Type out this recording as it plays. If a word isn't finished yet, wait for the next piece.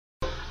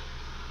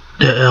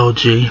the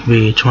LG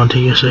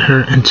V20 is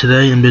here, and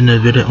today I'm doing a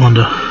video on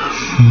the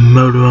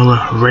Motorola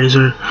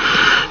razr.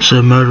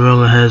 So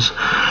Motorola has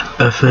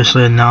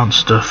officially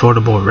announced the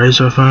affordable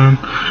razr phone.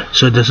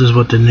 So this is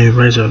what the new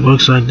razr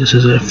looks like. This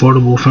is an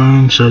affordable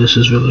phone, so this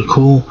is really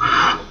cool.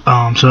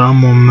 So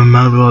I'm on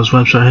Motorola's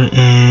website,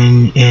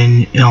 and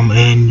y'all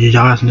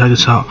guys can check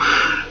this out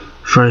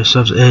for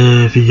yourselves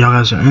if y'all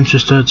guys are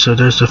interested. So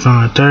there's the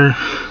phone right there.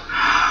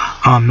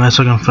 Nice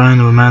looking phone.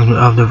 It reminds me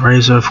of the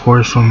razr, of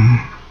course,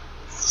 from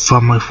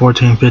like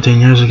 14-15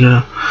 years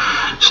ago.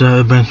 So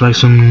it brings like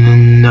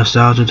some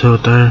nostalgia to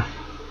it there.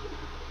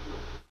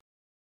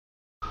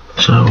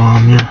 So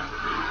yeah.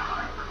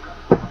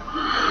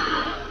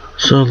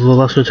 So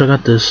let's go check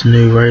out this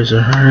new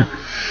razr, alright?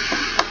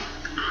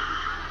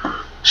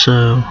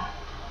 So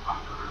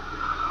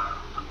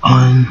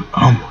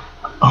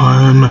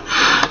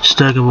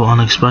unstackable,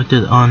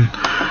 unexpected,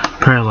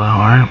 unparalleled,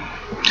 alright?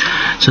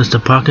 Since the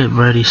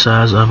pocket-ready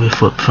size of a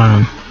flip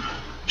phone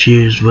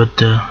fused with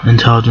the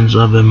intelligence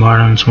of a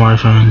modern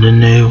smartphone, the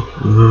new,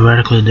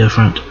 radically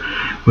different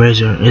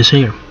razr is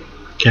here.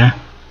 Okay.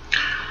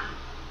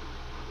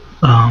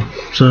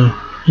 So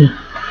yeah.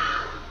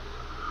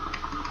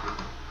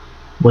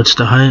 What's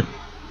the hype?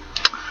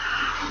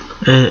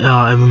 It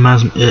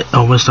reminds me.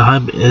 What's the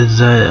hype is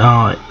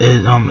that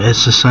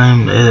it's the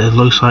same. It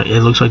looks like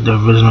the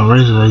original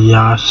razr.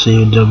 Yeah, I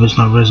see the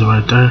original razr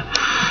right there.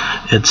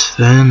 It's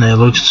thin. It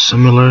looks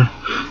similar,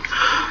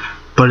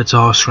 but it's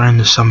all screen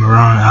this time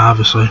around,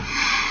 obviously.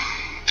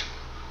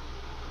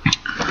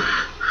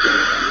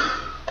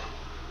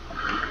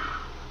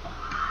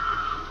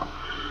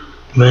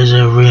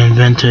 Razr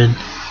reinvented.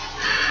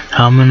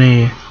 How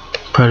many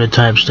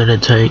prototypes did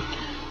it take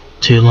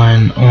to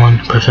land on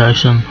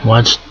perfection?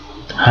 Watch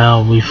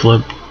how we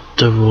flip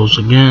the rules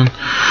again.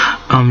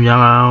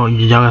 Y'all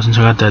guys can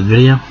check out that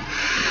video.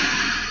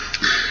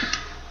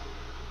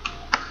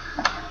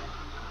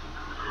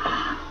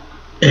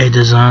 A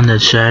design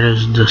that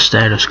shatters the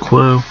status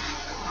quo.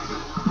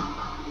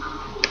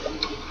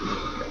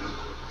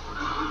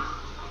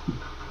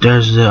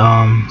 There's the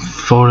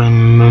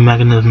folding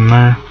mechanism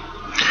there.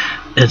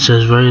 It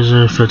says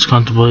razr fits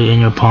comfortably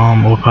in your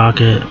palm or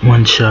pocket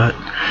when shut,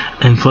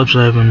 and flips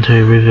open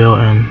to reveal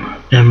an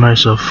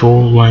immersive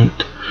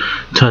full-length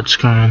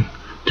touchscreen.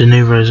 The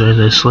new razr is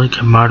a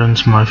sleek, modern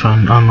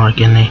smartphone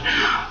unlike any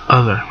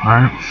other.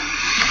 Alright.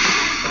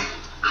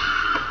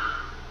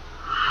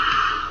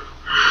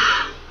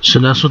 So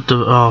that's what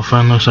the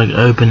phone looks like,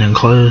 open and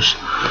closed.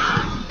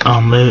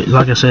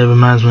 Like I said, it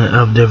reminds me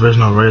of the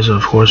original razr,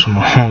 of course, from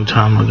a long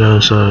time ago.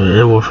 So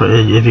it will,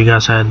 if you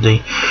guys had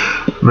the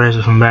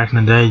razr from back in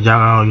the day,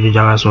 y'all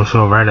guys will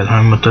feel right at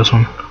home with this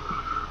one.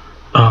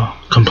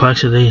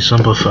 Complexity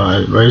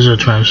simplified. Razr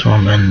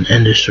transformed an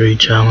industry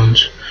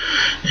challenge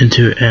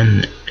into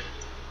an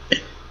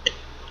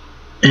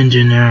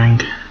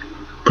engineering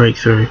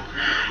breakthrough.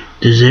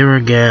 The zero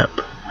gap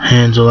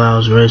hands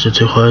allows razr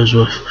to close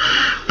with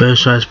both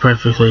sides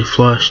perfectly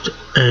flushed,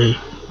 a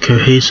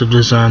cohesive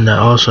design that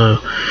also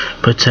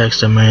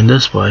protects the main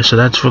display. So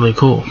that's really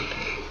cool.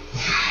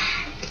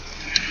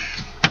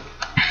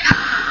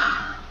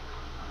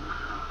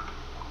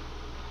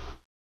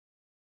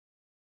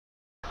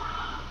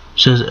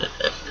 Says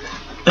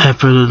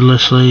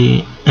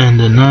effortlessly in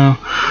the know.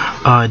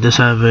 It does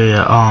have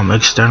a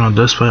external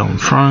display on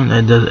front.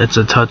 It's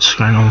a touch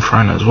screen on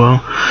front as well.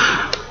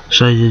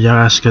 So you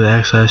guys can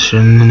access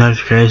your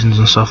notifications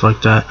and stuff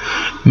like that,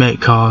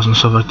 make calls and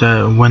stuff like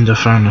that when the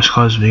phone is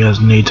closed if you guys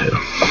need to.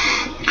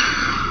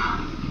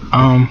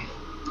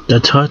 The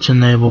touch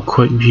enabled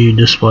quick view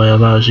display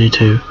allows you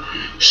to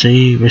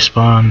see,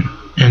 respond,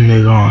 and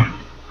move on.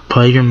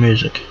 Play your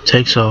music,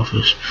 take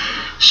selfies,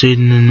 see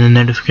the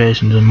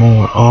notifications and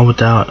more, all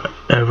without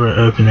ever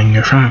opening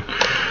your phone.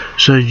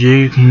 So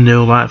you can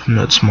do a lot from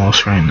that small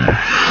screen there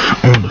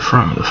on the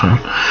front of the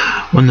phone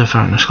when the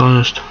phone is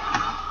closed.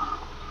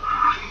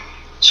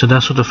 So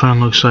that's what the phone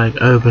looks like,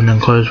 open and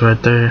closed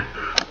right there.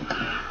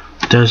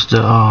 There's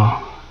the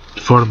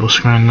foldable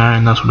screen there,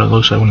 and that's what it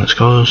looks like when it's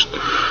closed.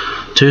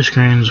 Two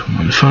screens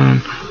on the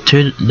phone.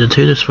 The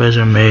two displays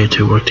are made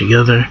to work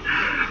together.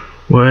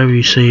 Wherever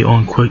you see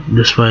on quick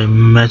display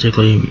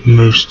magically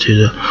moves to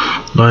the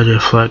larger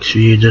flex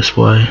view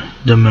display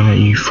the moment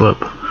you flip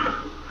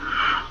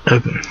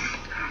open.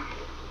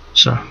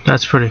 So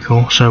that's pretty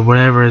cool. So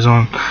whatever is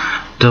on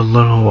the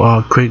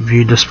little quick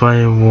view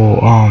display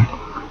will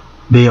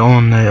be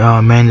on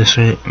the main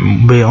display.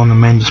 Be on the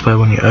main display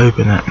when you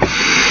open it.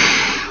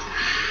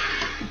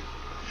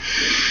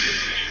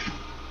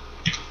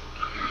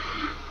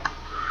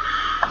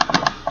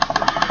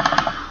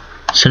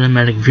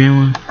 Cinematic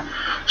viewing.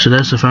 So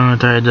that's the phone right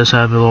there. It does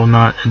have a little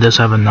knot. It does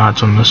have a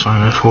notch on this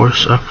phone, of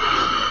course. So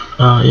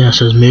yeah, it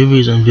says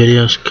movies and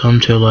videos come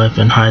to life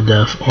in high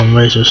def on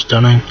razr.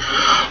 Stunning,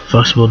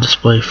 flexible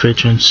display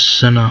featuring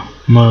cinema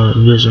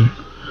vision,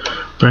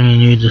 bringing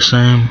you the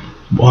same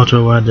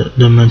ultra wide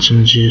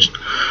dimensions used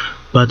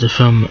by the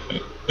film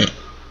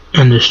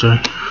industry.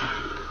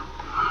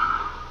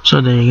 So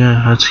there you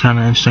go. That's kind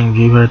of interesting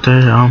view right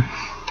there.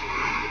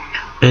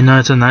 And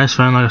it's a nice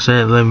phone. Like I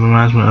said, it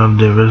reminds me of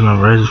the original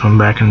razrs from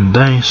back in the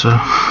day. So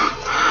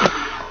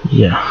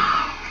yeah,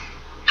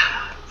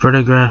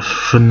 photographed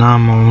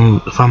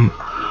phenomenally.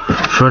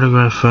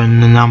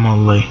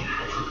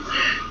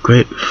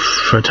 Great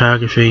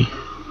photography.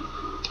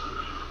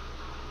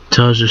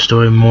 Tells your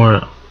story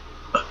more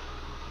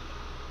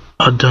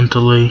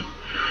authentically.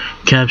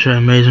 Capture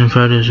amazing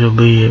photos you'll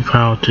be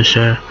proud to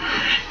share.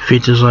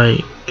 Features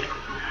like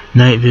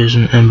night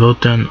vision and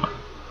built-in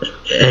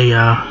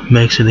AI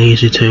makes it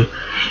easy to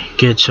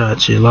get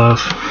shots you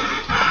love.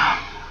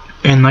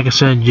 And like I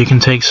said, you can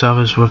take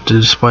selfies with the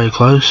display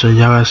closed, so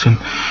y'all guys can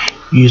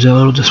use that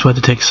little display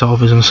to take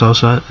selfies and stuff.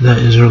 So that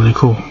is really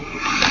cool.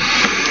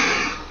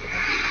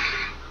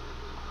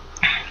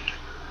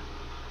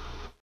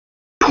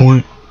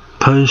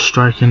 Pose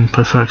striking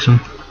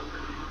perfection.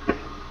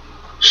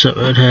 So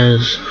it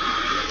has,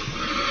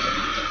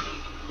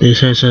 this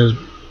has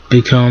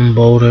become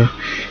bolder,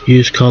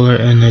 use color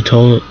in a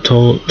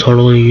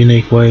totally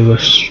unique way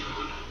with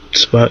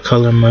spot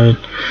color mode.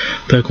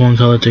 Pick one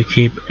color to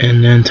keep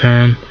and then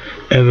turn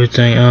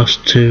everything else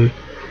in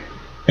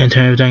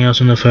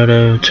the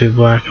photo to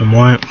black and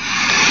white.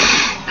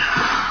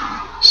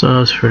 So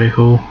that's pretty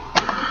cool.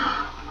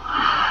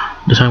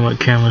 They're talking about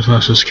cameras.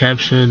 Let's just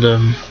capture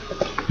the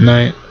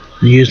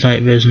use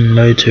night vision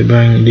mode to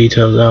bring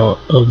details out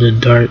of the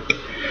dark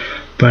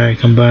by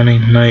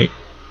combining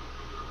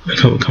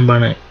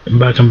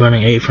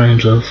 8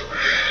 frames of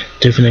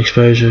different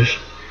exposures.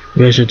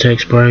 Razr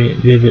takes bright,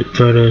 vivid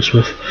photos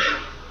with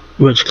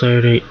rich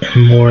clarity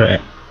and more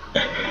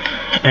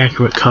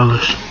accurate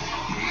colors.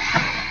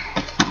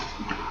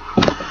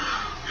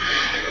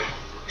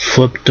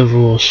 Flip the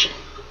rules.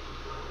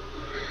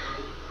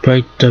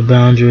 Break the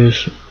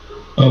boundaries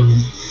of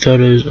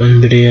photos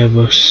and video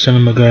with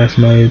cinematograph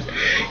mode.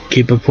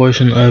 Keep a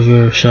portion of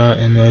your shot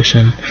in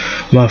motion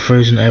while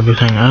freezing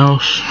everything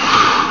else.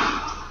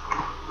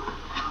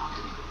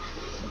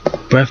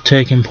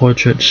 Breathtaking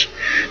portraits.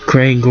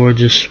 Create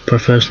gorgeous,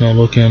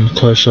 professional-looking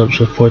close-ups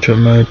with portrait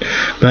mode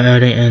by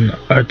adding an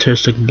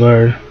artistic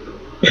blur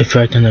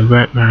effect in the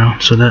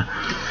background. So that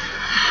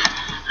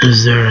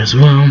is there as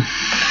well.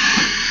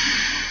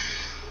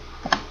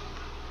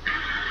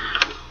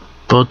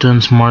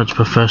 Built-in smart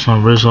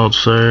professional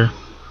results there.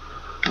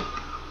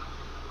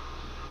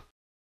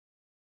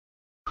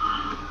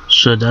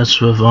 So that's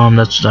with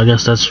I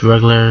guess that's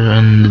regular,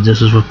 and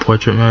this is with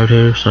portrait mode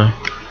here. So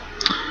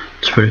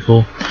it's pretty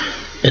cool.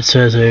 It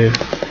says here,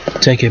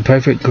 take a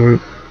perfect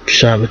group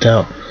shot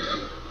without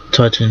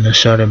touching the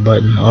shutter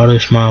button. Auto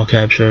smile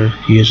capture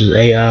uses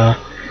AI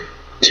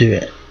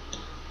to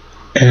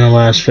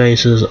analyze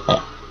faces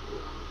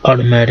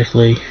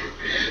automatically.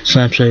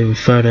 Snaps a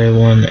photo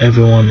when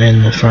everyone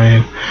in the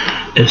frame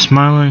is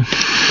smiling.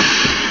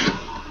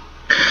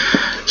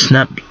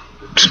 Snap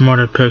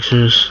smarter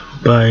pictures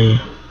by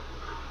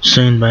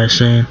scene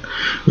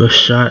with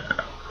shot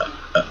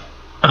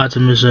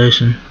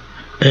optimization.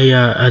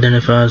 AI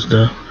identifies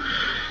the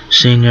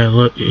scene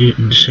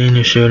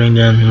you're shooting,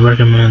 then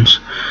recommends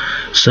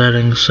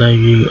settings so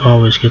you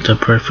always get the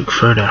perfect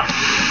photo.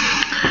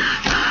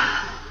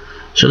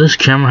 So this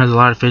camera has a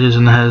lot of features,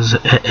 and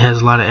it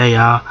has a lot of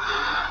AI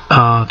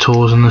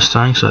tools in this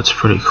thing, so that's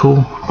pretty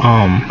cool.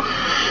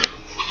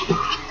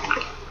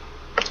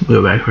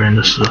 Go back here and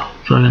just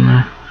plug in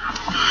there.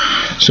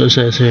 So it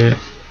says here,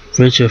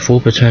 reach your full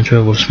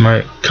potential with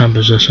smart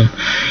composition.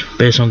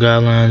 Based on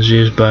guidelines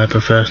used by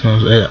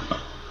professionals, it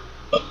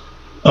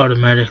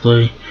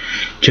automatically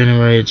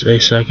generates a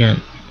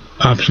second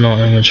optional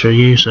image for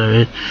you. So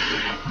it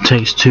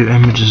takes 2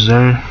 images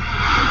there.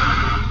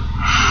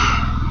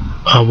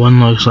 One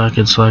looks like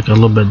it's like a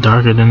little bit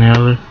darker than the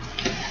other.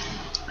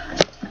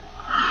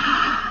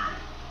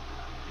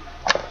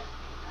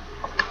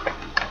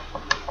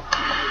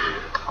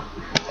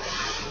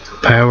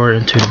 Power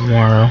into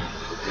tomorrow.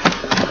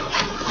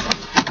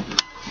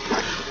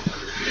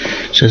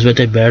 Says with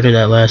a battery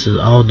that lasts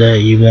all day,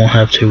 you won't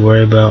have to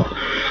worry about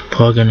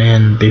plugging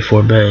in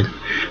before bed.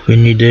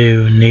 When you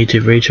do need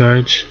to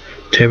recharge,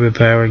 turbo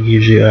power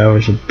gives you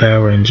hours of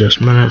power in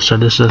just minutes. So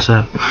this does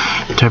have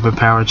turbo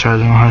power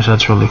charging on her, so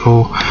that's really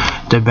cool.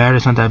 The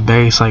battery's not that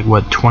big, it's like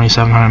what,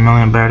 2700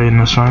 milliamp battery in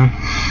this phone.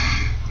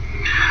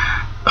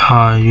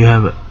 You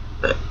have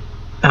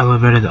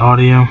elevated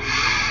audio.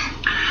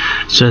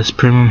 It says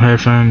premium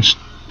headphones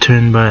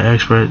tuned by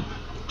expert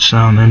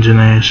sound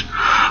engineers.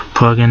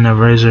 Plug in the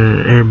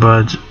Razr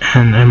earbuds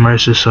and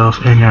immerse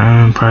yourself in your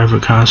own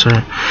private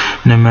concert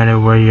no matter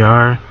where you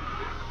are.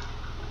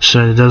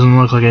 So it doesn't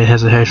look like it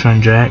has a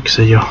headphone jack,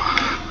 so you'll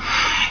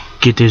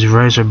get these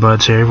Razr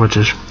buds here, which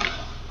is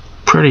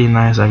pretty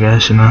nice, I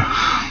guess, you know.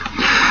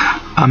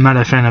 I'm not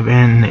a fan of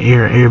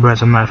in-ear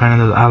earbuds. I'm not a fan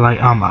of those. I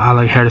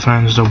like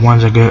headphones, the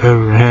ones that go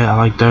over your head. I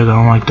like those. I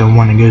don't like the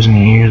one that goes in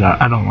your ears.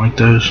 I don't like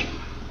those.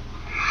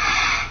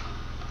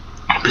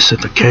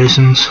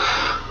 Specifications.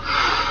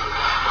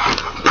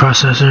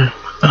 Processor.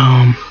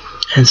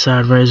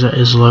 Inside Razr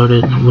is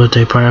loaded with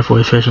a powerful,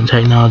 efficient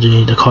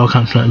technology. The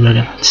Qualcomm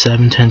Snapdragon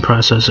 710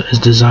 processor is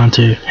designed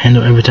to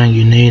handle everything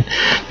you need.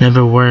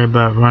 Never worry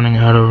about running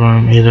out of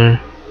room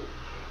either.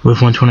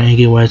 With 128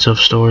 gigabytes of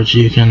storage,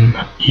 you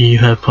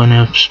have plenty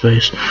of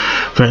space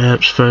for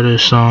apps,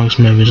 photos, songs,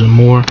 movies, and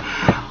more.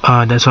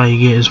 That's all you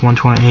get is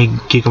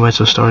 128 gigabytes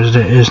of storage.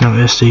 There is no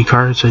SD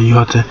card, so you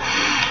have to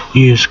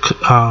use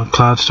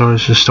cloud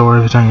storage to store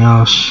everything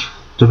else,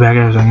 to back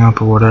everything up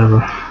or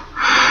whatever.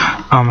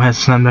 It has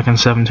a Snapdragon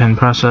 710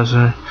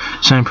 processor,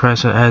 same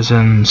processor as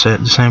in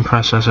the same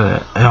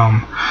processor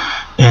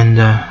in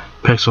the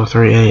Pixel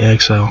 3a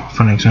XL,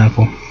 for an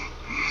example.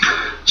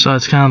 So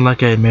it's kind of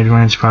like a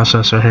mid-range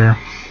processor here.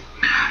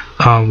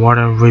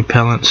 Water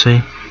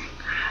repellency.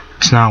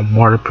 It's not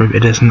waterproof.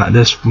 It is not.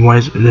 This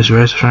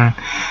Razr phone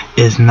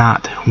is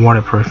not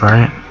waterproof,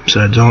 alright?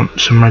 So don't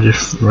submerge your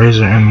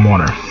Razr in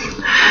water.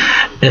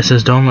 It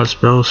says don't let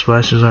spills,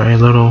 splashes, or a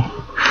little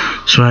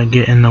sweat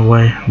get in the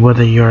way,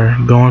 whether you're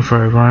going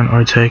for a run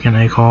or taking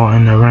a call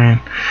in the rain.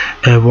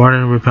 A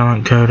water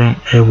repellent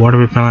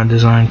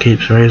design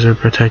keeps Razr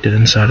protected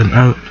inside and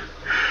out.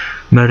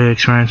 Moto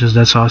experiences,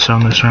 that's also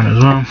on this phone as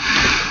well.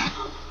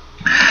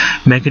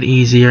 Make it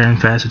easier and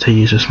faster to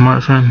use a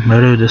smartphone.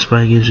 Moto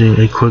display gives you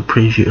a quick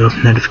preview of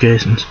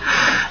notifications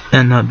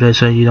and updates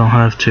so you don't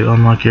have to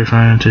unlock your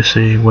phone to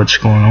see what's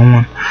going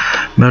on.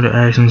 Moto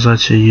Actions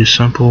lets you use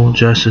simple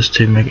gestures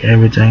to make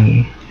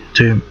everyday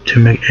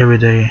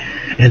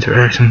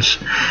interactions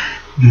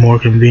more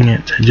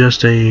convenient.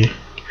 Just a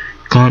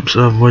glimpse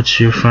of what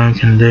your phone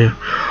can do.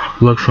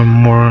 Look for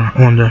more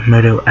on the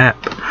Moto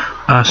app.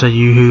 So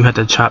you who had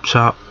to chop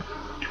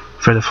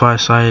for the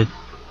flashlight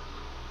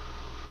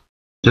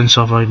and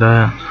stuff like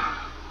that,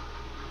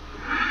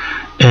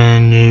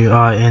 and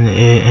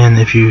and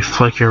if you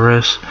flick your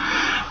wrist,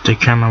 the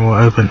camera will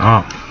open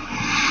up.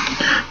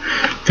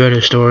 Photo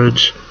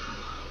storage.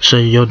 So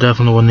you'll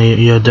definitely will need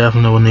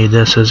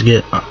this. Says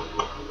get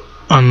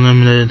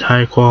unlimited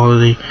high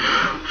quality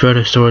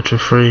photo storage for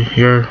free.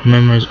 Your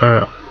memories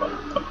are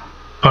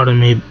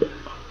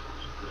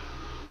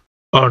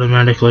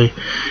automatically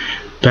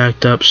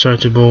backed up,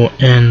 searchable,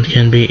 and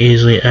can be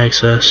easily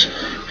accessed,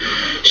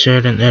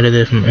 shared, and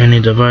edited from any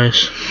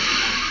device.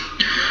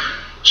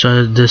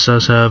 So this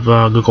does have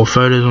Google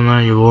Photos on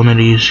there. You will need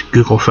to use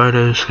Google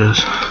Photos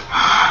because,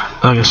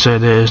 like I said,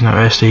 there is no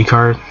SD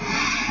card.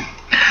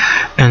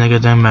 And the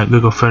good thing about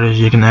Google Photos,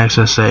 you can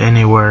access that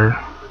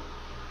anywhere.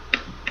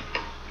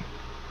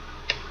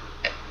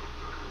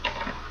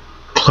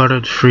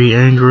 Cluttered-free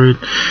Android.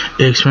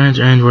 Experience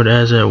Android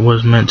as it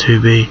was meant to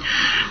be.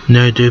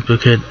 No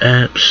duplicate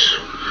apps.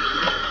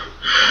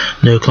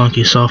 No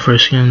clunky software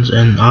skins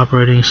and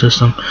operating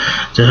system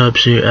that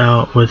helps you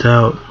out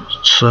without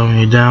slowing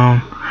you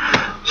down.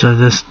 So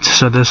this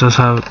does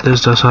have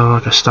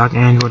like a stock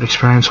Android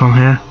experience on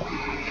here.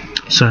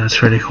 So that's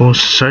pretty cool.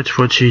 Search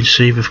what you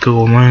see with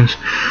Google Lens.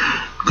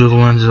 Google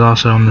Lens is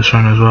also on this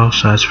one as well,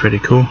 so that's pretty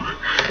cool.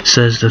 It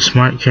says the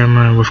smart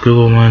camera with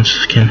Google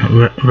Lens can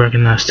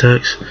recognize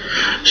text,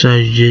 so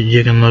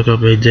you can look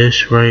up a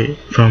dish right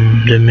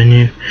from the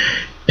menu,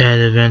 add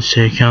events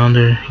to your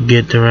calendar,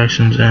 get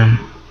directions,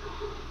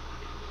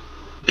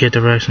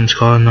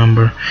 call a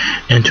number,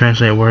 and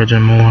translate words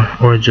and more,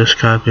 or just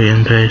copy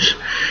and paste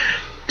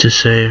to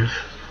save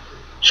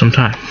some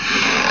time.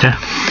 Okay.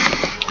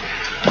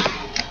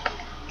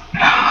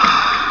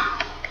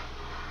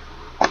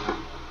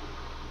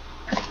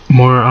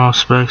 More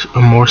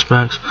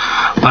specs.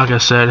 Like I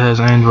said, it has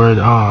Android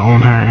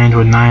on here,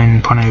 Android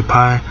 9.8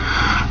 Pie.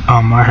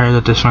 I heard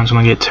that this phone's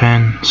gonna get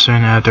 10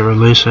 soon after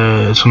release.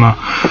 It's gonna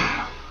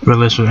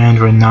release with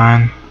Android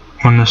 9.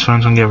 When this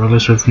phone's gonna get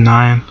released with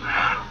 9,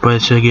 but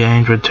it should get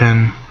Android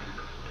 10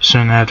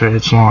 soon after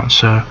its launch.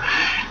 So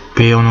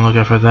be on the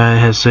lookout for that.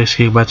 It has 6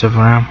 gigabytes of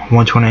RAM,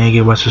 128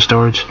 gigabytes of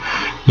storage,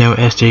 no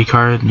SD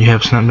card. You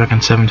have Snapdragon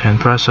 710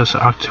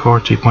 processor, octa-core,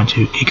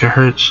 2.2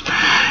 gigahertz.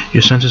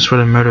 Your sensors for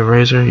the Moto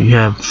Razr, you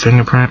have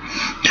fingerprint,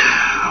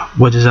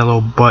 which is that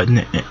little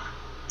button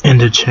in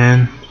the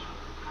chin,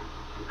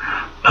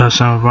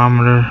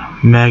 accelerometer,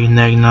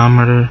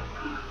 magnetometer,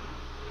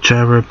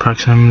 gyro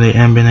proximity,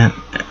 ambient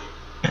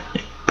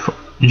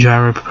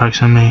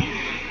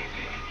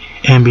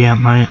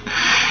light,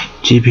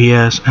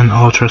 GPS, and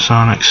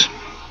ultrasonics.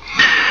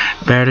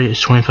 Battery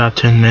is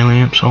 2510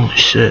 milliamps. Holy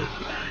shit!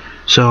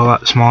 So a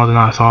lot smaller than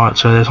I thought.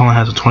 So this only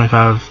has a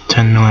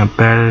 2510 milliamp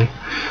battery.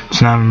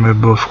 It's not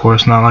removable, of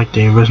course. Not like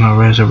the original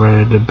Razr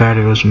where the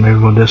battery was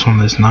removable. This one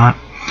is not.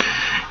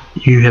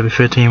 You have a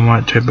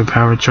 15-watt turbo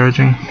power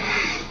charging.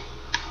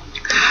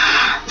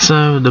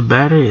 So the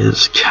battery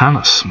is kind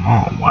of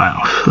small.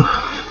 Wow,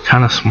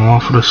 kind of small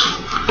for this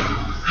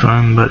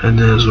phone, but it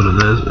is what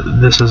it is.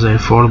 This is a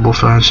affordable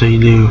phone, so you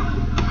do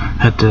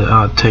have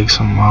to take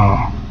some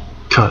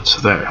cuts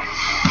there.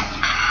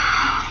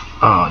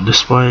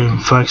 Display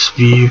flex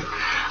view,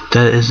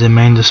 that is the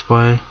main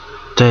display.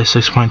 That is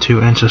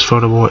 6.2 inches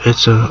foldable.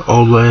 It's a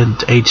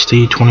OLED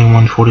HD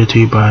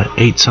 2142 by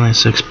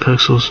 876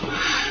 pixels,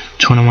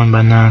 21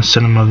 by 9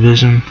 cinema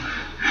vision.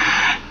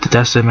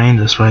 That's the main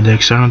display. The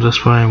external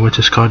display, which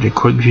is called your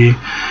quick view,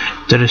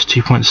 that is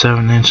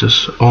 2.7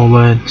 inches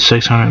OLED,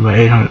 600 by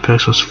 800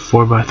 pixels,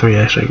 4:3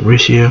 aspect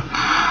ratio.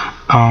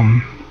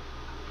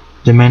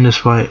 The main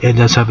display, it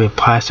does have a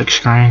plastic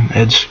screen.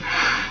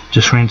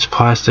 The screen's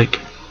plastic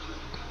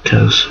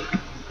because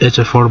it's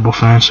a foldable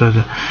phone, so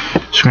the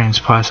screen's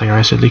plastic.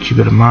 Alright, so to keep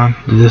it in mind,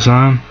 the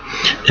design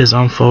is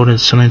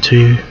unfolded, sent to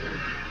you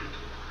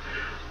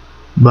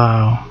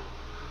by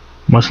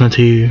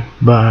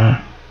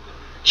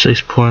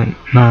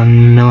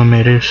 6.9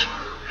 millimeters,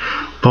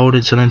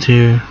 folded, sent to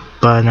you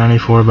by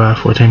 94 by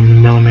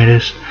 14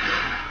 millimeters.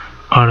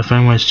 The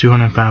phone weighs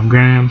 205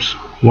 grams.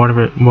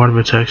 Water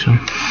protection.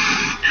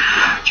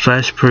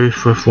 Splash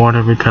proof with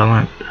water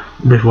repellent,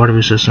 with water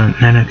resistant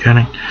nano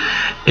coating.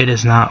 It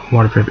is not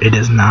waterproof. It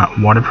is not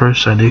waterproof,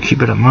 so do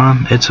keep it in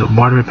mind. It's a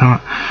water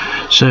repellent.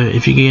 So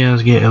if you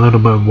guys get a little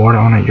bit of water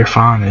on it, you're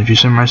fine. If you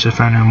submerge the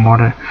phone in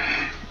water,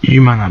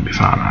 you might not be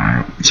fine.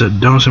 Alright, so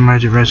don't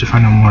submerge your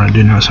phone in water.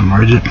 Do not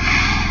submerge it.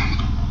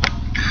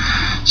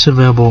 It's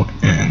available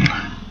in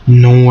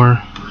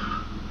Nor.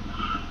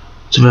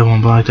 It's available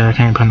in black there. I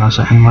can't pronounce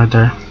that N word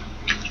there.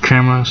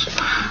 Cameras.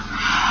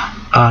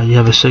 You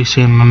have a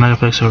 16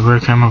 megapixel rear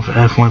camera with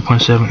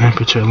f1.7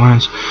 aperture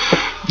lens.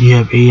 You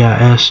have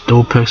EIS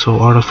dual pixel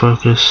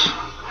autofocus.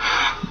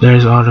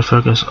 There's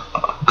autofocus,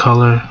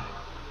 color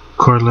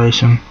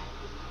correlated,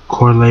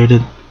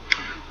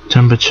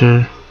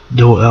 temperature,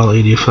 dual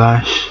LED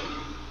flash.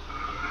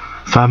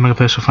 5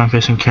 megapixel front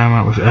facing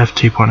camera with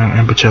f2.0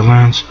 aperture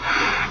lens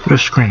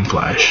with screen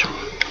flash.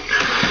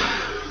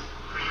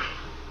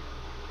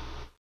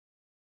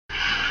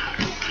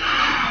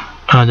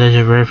 There's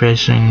a rear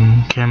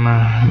facing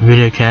camera,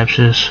 video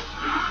captures.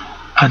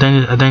 I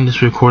think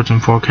this records in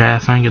 4K. I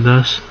think it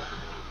does.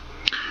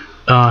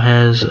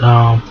 Has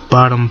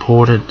bottom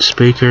ported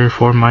speaker,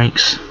 4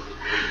 mics,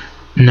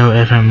 no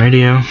FM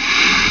radio.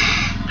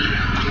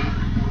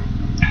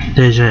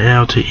 There's your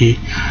LTE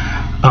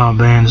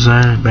bands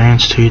there,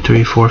 bands 2,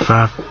 3, 4,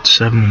 5,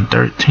 7, and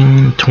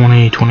 13,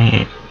 20,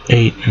 28,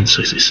 and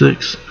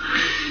 66.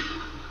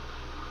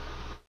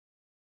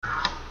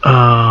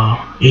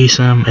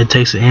 eSIM, it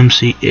takes an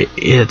MC,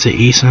 it's an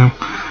eSIM,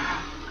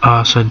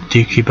 so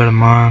do keep it in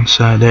mind.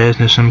 So there is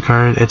no SIM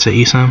card, it's an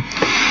eSIM.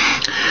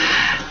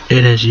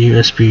 It has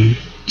USB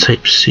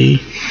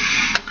Type-C,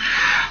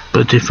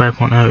 Bluetooth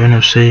 5.0,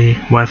 NFC,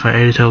 Wi-Fi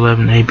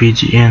 802.11,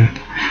 APGN,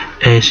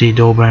 AC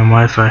dual band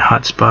Wi-Fi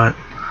hotspot.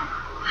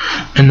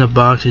 In the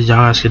box, y'all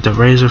guys get the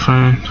razr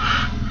phone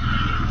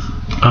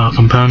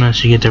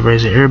components. You get the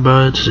razr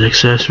earbuds,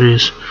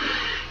 accessories,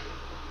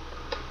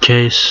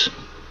 case,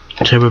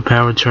 turbo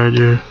power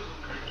charger,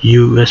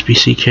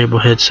 USB-C cable,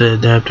 headset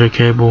adapter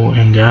cable,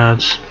 and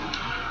guides.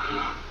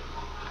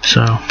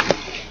 So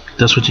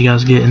that's what you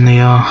guys get in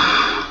the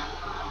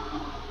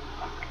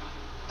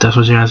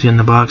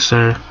box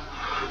there.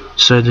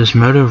 So this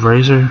Moto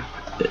razr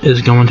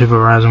is going to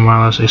Verizon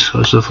Wireless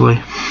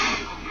exclusively,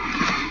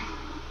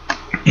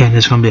 and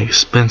it's gonna be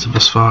expensive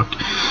as fuck.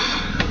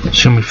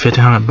 It's gonna be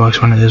 $1,500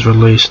 when it is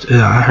released.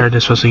 I heard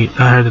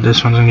that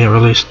this one's gonna get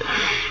released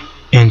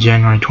in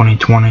January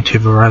 2020 to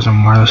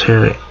Verizon Wireless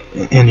here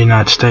in the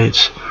United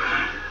States.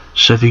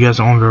 So if you guys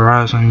are on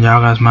Verizon,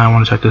 y'all guys might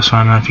want to check this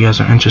phone out if you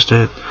guys are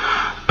interested.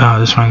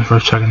 This phone is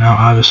worth checking out,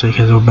 obviously,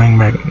 because it will bring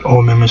back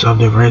old memories of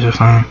the razr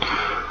phone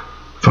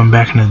from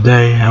back in the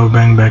day. It will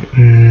bring back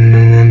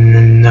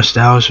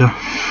nostalgia.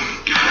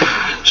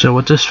 So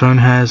what this phone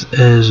has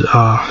is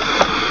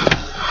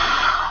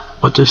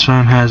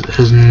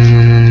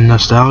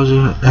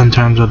nostalgia in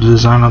terms of the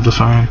design of the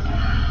phone.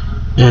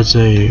 It's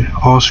a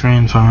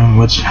all-screen phone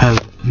which has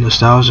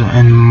nostalgia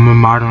and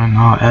modern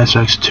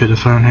aspects to the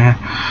phone here.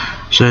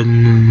 So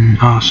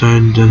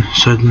the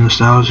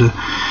nostalgia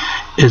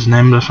is the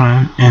name of the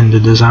phone and the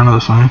design of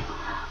the phone.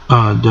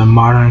 The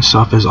modern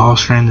stuff is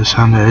all-screen this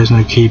time. There is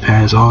no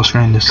keypad. It's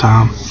all-screen this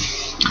time.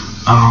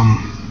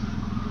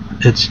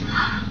 It's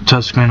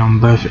touchscreen on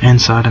both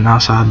inside and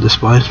outside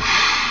displays.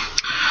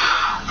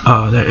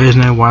 There is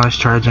no wireless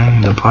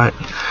charging. The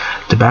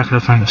back of the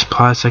phone is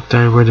plastic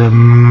there where the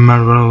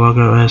Motorola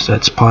logo is.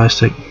 That's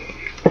plastic.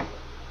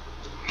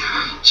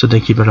 So they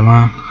keep it in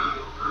mind.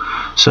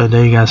 So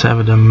there you guys have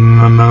it. The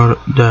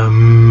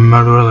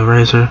Motorola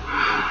razr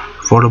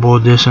foldable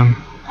edition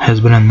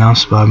has been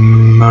announced by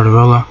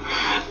Motorola.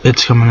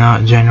 It's coming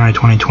out January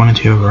 2020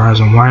 to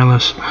Verizon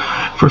Wireless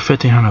for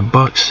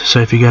 $1,500. So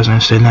if you guys are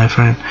interested in that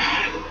phone,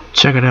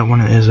 check it out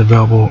when it is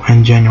available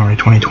in January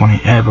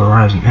 2020 at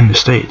Verizon in the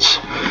States.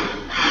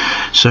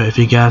 So if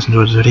you guys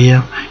enjoyed this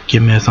video,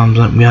 give me a thumbs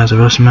up. You guys, it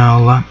really smell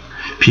a lot.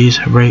 Please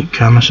rate,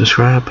 comment,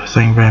 subscribe.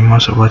 Thank you very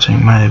much for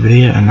watching my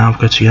video, and I'll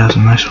catch you guys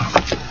in the next one.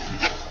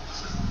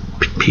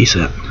 Peace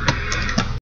out.